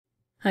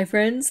Hi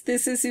friends,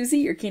 this is Suzy,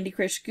 your Candy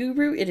Crush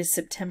guru. It is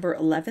September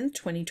 11th,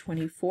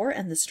 2024,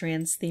 and the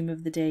Strands theme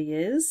of the day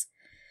is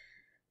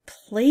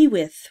play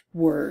with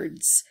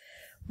words.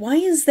 Why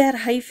is that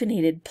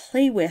hyphenated?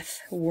 Play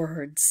with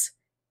words.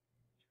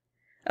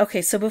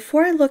 Okay, so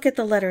before I look at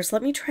the letters,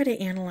 let me try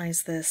to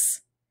analyze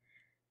this.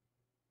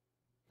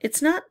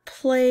 It's not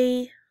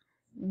play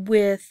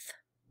with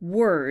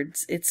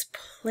words, it's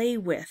play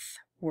with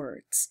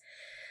words.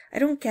 I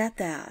don't get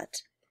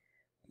that.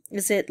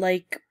 Is it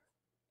like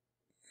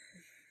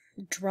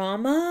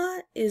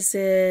drama? Is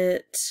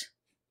it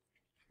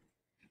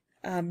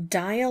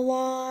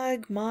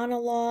dialogue,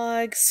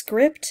 monologue,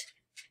 script?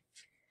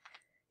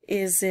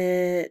 Is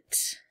it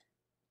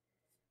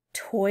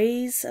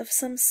toys of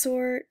some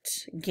sort?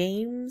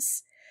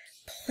 Games?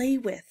 Play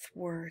with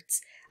words.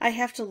 I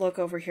have to look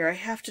over here. I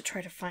have to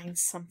try to find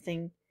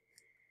something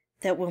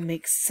that will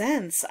make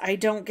sense. I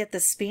don't get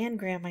the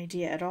spangram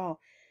idea at all.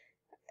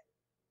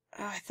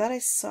 Oh, I thought I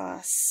saw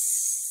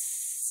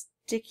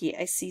sticky.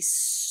 I see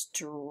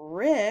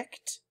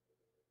strict.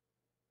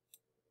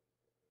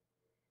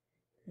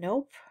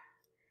 Nope.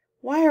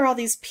 Why are all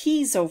these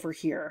P's over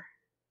here?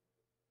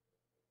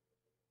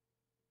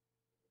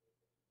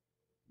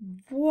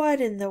 What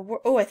in the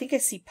world? Oh, I think I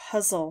see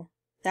puzzle.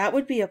 That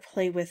would be a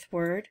play with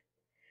word.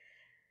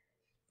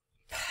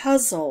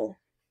 Puzzle.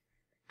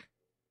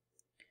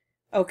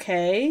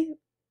 Okay.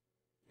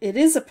 It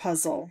is a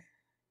puzzle.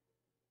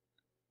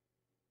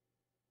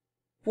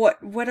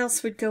 What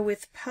else would go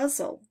with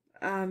puzzle?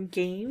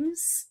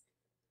 Games?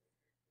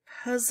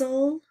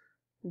 Puzzle?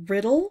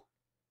 Riddle?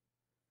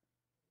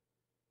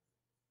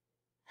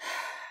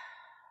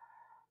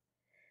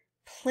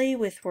 Play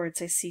with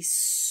words. I see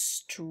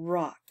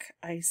struck.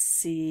 I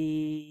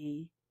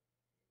see...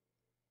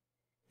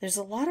 There's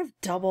a lot of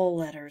double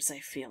letters, I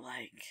feel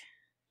like.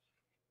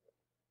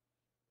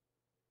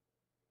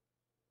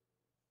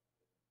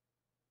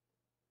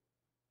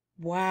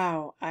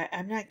 Wow,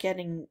 I'm not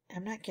getting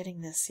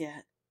this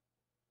yet.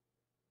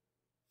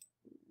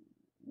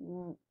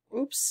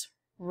 Oops.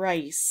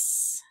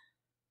 Rice.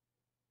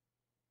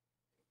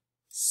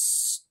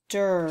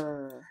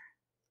 Stir.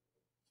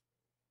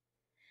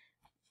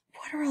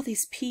 What are all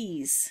these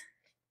P's?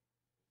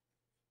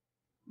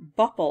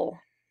 Bupple.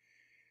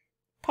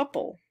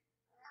 Pupple.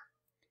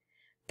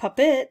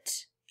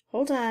 Puppet.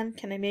 Hold on,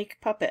 can I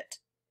make puppet?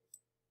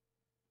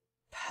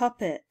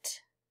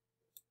 Puppet.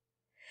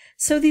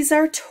 So these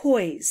are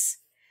toys.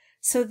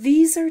 So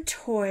these are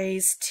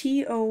toys,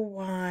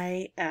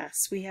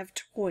 T-O-Y-S. We have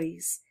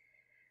toys.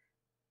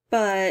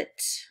 But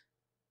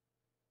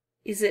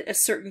is it a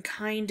certain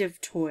kind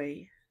of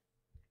toy?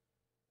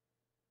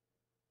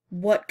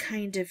 What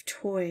kind of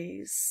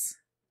toys?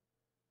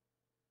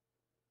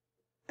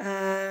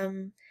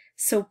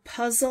 So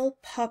puzzle,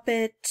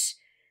 puppet,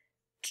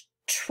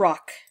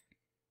 truck.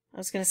 I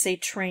was going to say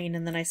train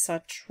and then I saw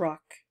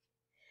truck.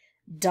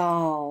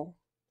 Doll.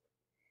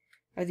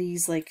 Are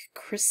these like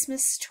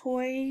Christmas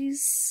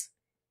toys?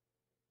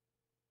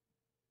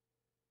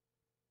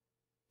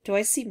 Do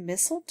I see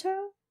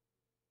mistletoe?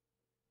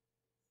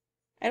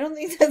 I don't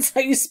think that's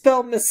how you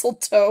spell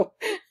mistletoe.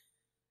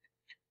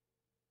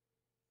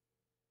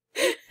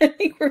 I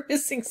think we're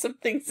missing some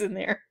things in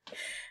there.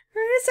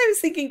 Right as I was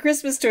thinking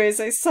Christmas toys,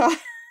 I saw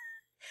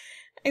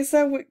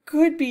what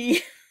could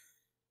be.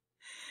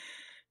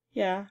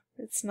 Yeah,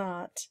 it's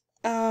not.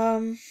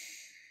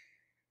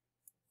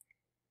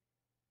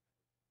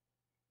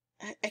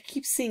 I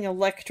keep seeing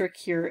electric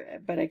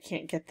here, but I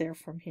can't get there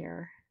from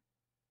here.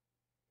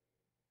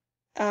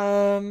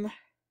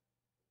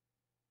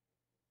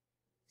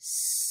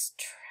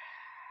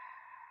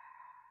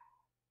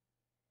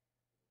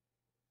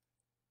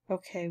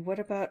 Okay, what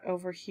about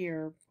over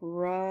here?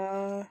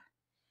 Bruh.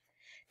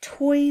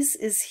 Toys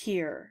is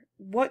here.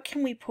 What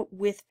can we put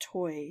with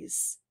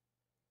toys?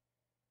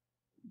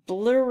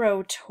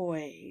 Bluro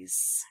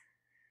toys.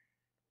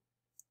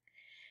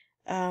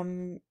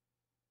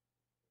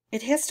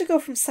 It has to go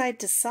from side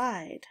to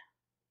side.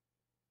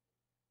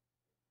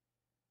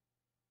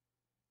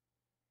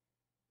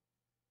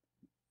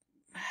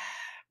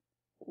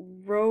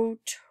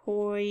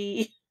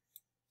 Rotoy.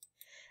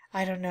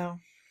 I don't know.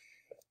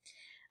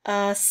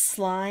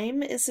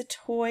 Slime is a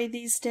toy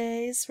these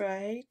days,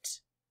 right?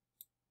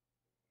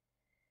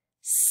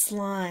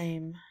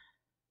 Slime.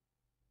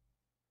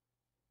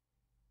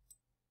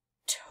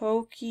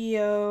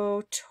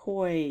 Tokyo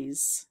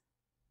toys.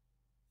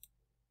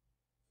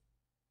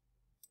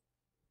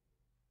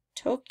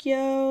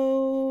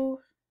 Tokyo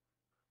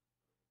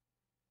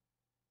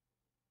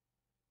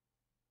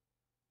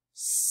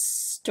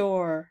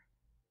store.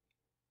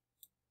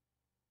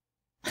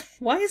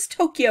 Why is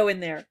Tokyo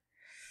in there?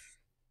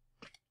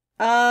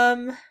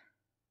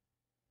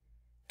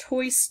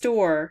 Toy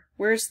store.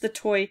 Where's the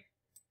toy?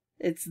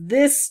 It's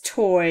this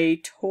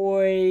toy.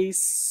 Toy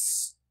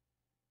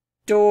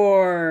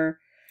store.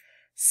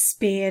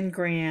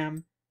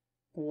 Spangram.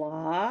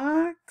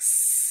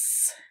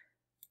 Blocks.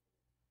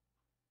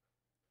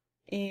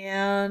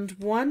 And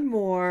one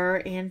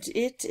more, and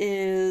it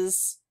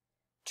is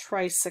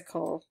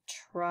tricycle.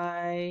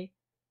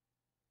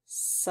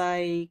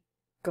 Cycle.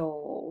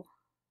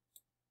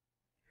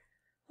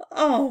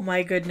 Oh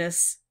my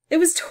goodness. It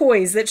was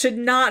toys. That should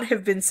not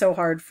have been so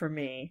hard for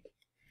me.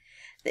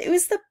 It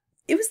was the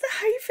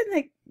hyphen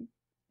that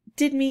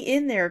did me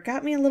in there. It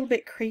got me a little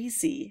bit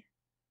crazy.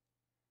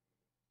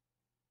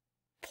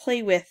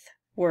 Play with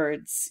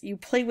words. You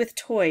play with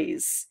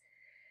toys.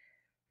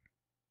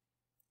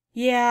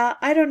 Yeah,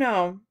 I don't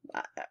know.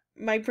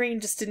 My brain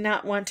just did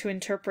not want to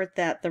interpret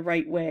that the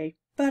right way.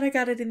 But I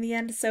got it in the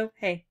end, so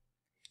hey,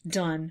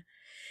 done.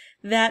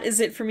 That is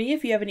it for me.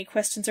 If you have any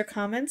questions or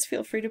comments,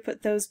 feel free to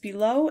put those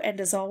below. And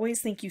as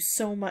always, thank you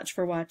so much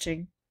for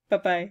watching.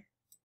 Bye-bye.